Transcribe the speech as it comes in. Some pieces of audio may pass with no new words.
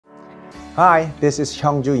Hi, this is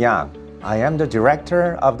Hyungju Yang. I am the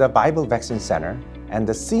director of the Bible Vaccine Center and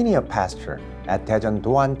the senior pastor at Daejeon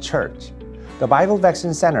Doan Church. The Bible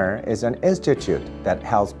Vaccine Center is an institute that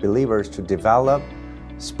helps believers to develop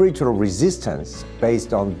spiritual resistance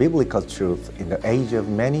based on biblical truth in the age of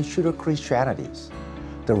many pseudo-Christianities.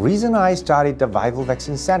 The reason I started the Bible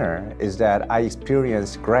Vaccine Center is that I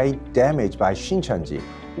experienced great damage by Shincheonji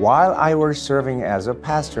while I was serving as a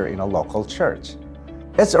pastor in a local church.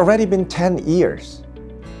 It's already been 10 years,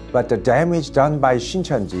 but the damage done by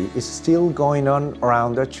Shincheonji is still going on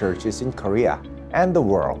around the churches in Korea and the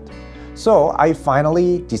world. So I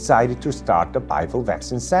finally decided to start the Bible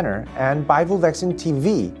Vaccine Center and Bible Vaccine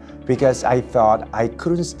TV because I thought I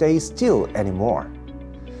couldn't stay still anymore.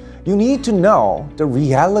 You need to know the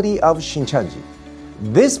reality of Shincheonji.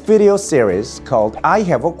 This video series called I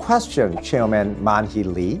Have a Question, Chairman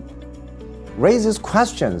Lee raises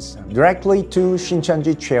questions directly to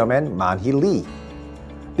Shincheonji Chairman Lee.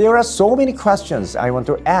 There are so many questions I want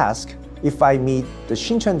to ask if I meet the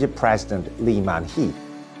Shincheonji President Lee Man-Hee.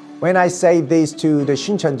 When I say this to the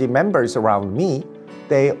Shincheonji members around me,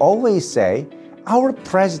 they always say, our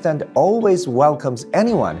president always welcomes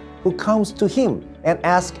anyone who comes to him and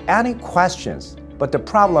asks any questions. But the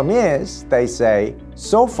problem is, they say,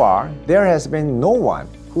 so far there has been no one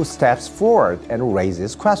who steps forward and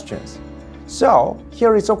raises questions. So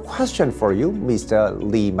here is a question for you, Mr.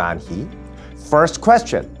 Lee Man-Hee. First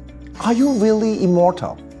question, are you really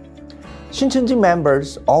immortal? Shincheonji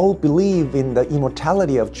members all believe in the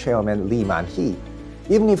immortality of Chairman Lee Man-Hee.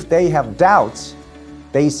 Even if they have doubts,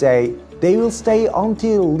 they say they will stay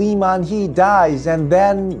until Lee Man-Hee dies and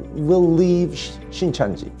then will leave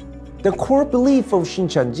Shincheonji. The core belief of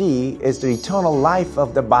Shincheonji is the eternal life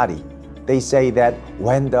of the body. They say that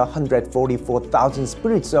when the 144,000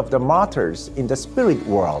 spirits of the martyrs in the spirit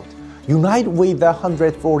world unite with the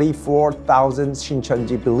 144,000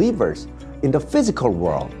 Shincheonji believers in the physical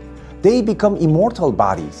world, they become immortal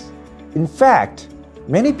bodies. In fact,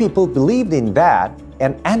 many people believed in that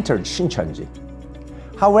and entered Shincheonji.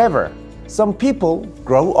 However, some people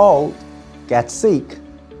grow old, get sick,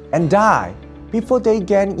 and die before they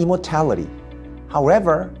gain immortality.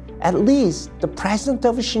 However, at least the president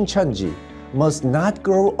of Shincheonji must not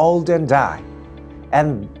grow old and die.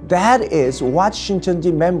 And that is what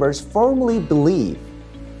Shincheonji members firmly believe.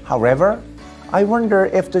 However, I wonder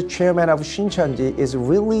if the chairman of Shincheonji is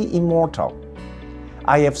really immortal.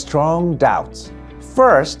 I have strong doubts.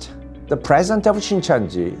 First, the president of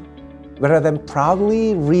Shincheonji, rather than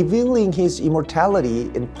proudly revealing his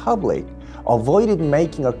immortality in public, avoided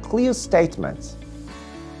making a clear statement.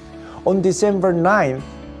 On December 9,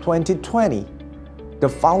 2020, the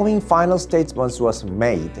following final statement was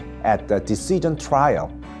made at the decision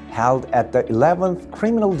trial held at the 11th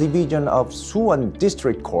Criminal Division of Suwon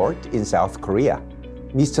District Court in South Korea.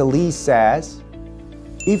 Mr. Lee says,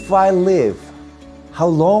 "If I live, how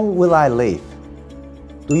long will I live?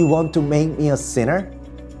 Do you want to make me a sinner?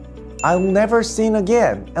 I'll never sin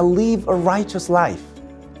again and live a righteous life.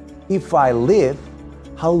 If I live,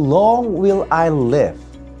 how long will I live?"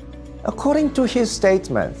 According to his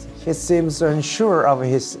statement, he seems unsure of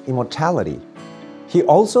his immortality. He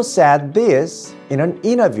also said this in an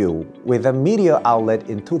interview with a media outlet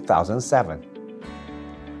in 2007.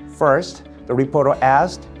 First, the reporter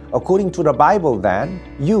asked, "According to the Bible then,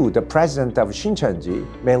 you, the president of Shincheonji,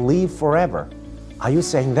 may live forever. Are you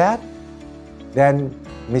saying that?" Then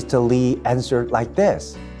Mr. Lee answered like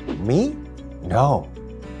this, "Me? No.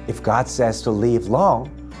 If God says to live long,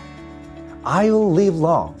 I will live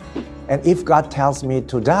long. And if God tells me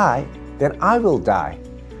to die, then I will die.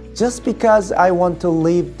 Just because I want to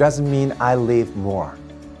live doesn't mean I live more."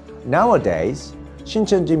 Nowadays,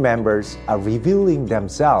 Shincheonji members are revealing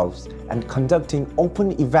themselves and conducting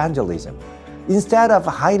open evangelism. Instead of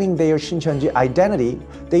hiding their Shincheonji identity,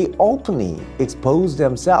 they openly expose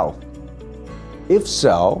themselves. If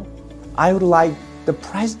so, I would like the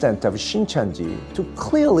president of Shincheonji to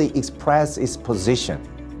clearly express his position.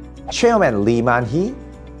 Chairman Lee Man-Hee,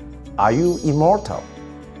 are you immortal?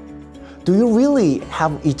 Do you really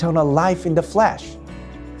have eternal life in the flesh?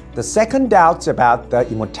 The second doubt about the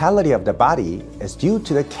immortality of the body is due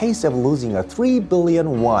to the case of losing a 3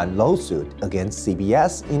 billion won lawsuit against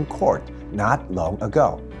CBS in court not long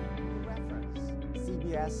ago.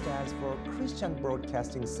 CBS stands for Christian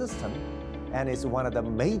Broadcasting System and is one of the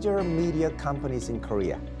major media companies in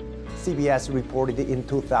Korea. CBS reported in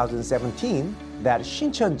 2017 that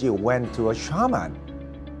Shincheonji went to a shaman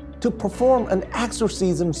to perform an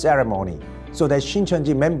exorcism ceremony so that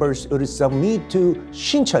Shincheonji members would submit to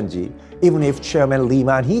Shincheonji even if Chairman Lee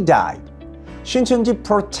Man-Hee died. Shincheonji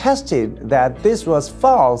protested that this was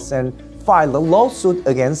false and filed a lawsuit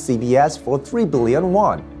against CBS for 3 billion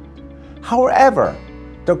won. However,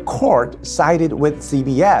 the court sided with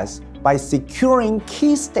CBS by securing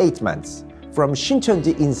key statements from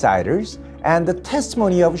Shincheonji insiders and the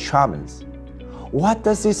testimony of shamans. What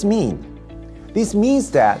does this mean? This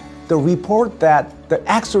means that the report that the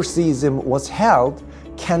exorcism was held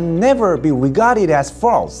can never be regarded as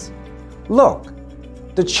false. Look,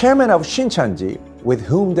 the chairman of Shincheonji, with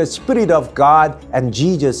whom the Spirit of God and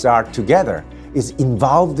Jesus are together, is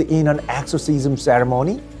involved in an exorcism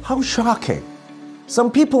ceremony? How shocking!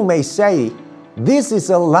 Some people may say, this is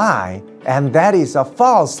a lie and that is a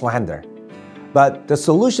false slander. But the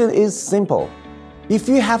solution is simple. If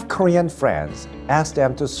you have Korean friends, ask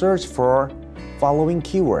them to search for following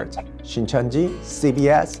keywords: Shincheonji,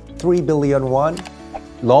 CBS, 3 billion won,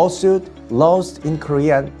 lawsuit, lost in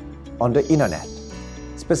Korean on the internet.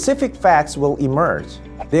 Specific facts will emerge.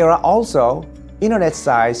 There are also internet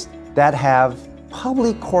sites that have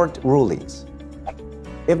public court rulings.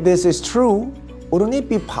 If this is true, wouldn't it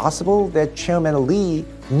be possible that Chairman Lee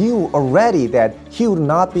knew already that he would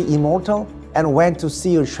not be immortal and went to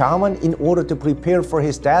see a shaman in order to prepare for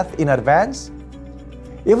his death in advance?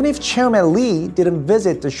 Even if Chairman Lee didn't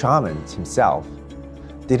visit the shamans himself,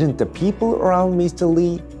 didn't the people around Mr.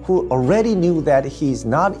 Lee who already knew that he is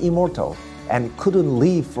not immortal and couldn't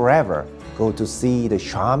live forever go to see the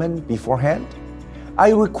shaman beforehand?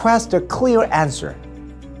 I request a clear answer.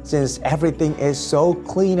 Since everything is so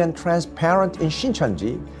clean and transparent in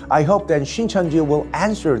Shincheonji, I hope that Shincheonji will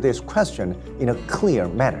answer this question in a clear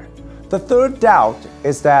manner. The third doubt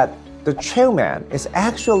is that the chairman is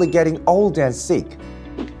actually getting old and sick.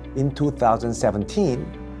 In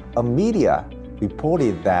 2017, a media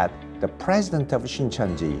reported that the president of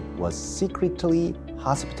Shincheonji was secretly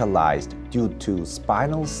hospitalized due to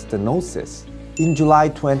spinal stenosis. In July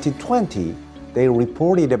 2020, they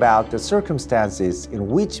reported about the circumstances in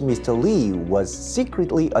which Mr. Lee was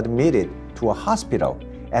secretly admitted to a hospital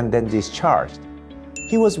and then discharged.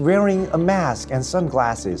 He was wearing a mask and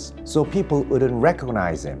sunglasses so people wouldn't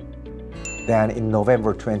recognize him. Then in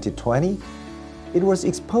November 2020, it was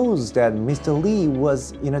exposed that Mr. Lee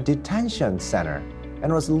was in a detention center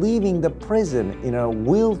and was leaving the prison in a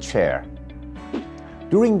wheelchair.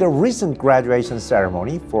 During the recent graduation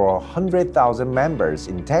ceremony for 100,000 members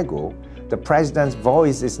in Daegu, the president's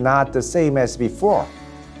voice is not the same as before.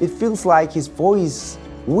 It feels like his voice,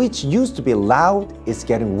 which used to be loud, is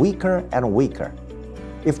getting weaker and weaker.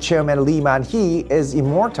 If Chairman Lee Man-Hee is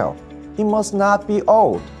immortal, he must not be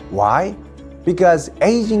old. Why? Because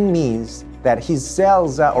aging means that his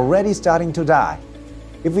cells are already starting to die.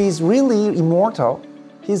 If he is really immortal,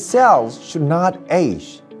 his cells should not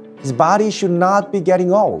age. His body should not be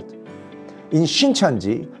getting old. In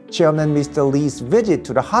Shincheonji, Chairman Mr. Lee's visit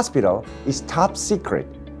to the hospital is top secret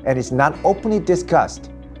and is not openly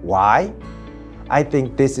discussed. Why? I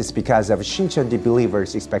think this is because of Shincheonji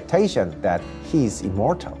believers' expectation that he is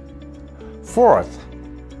immortal. Fourth,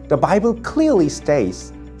 the Bible clearly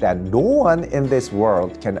states that no one in this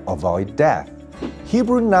world can avoid death.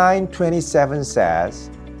 Hebrew 9:27 says,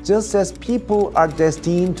 just as people are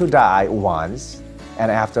destined to die once,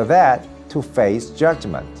 and after that to face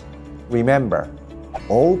judgment. Remember,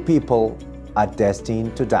 all people are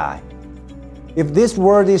destined to die. If this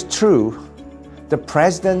word is true, the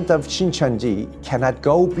president of Shincheonji cannot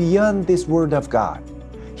go beyond this word of God.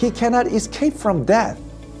 He cannot escape from death.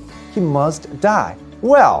 He must die.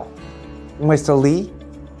 Well, Mr. Lee,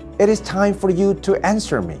 it is time for you to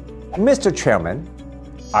answer me. Mr. Chairman,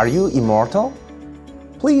 are you immortal?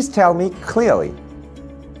 Please tell me clearly.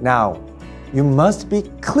 Now, you must be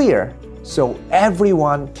clear so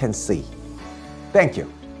everyone can see. Thank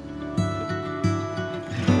you.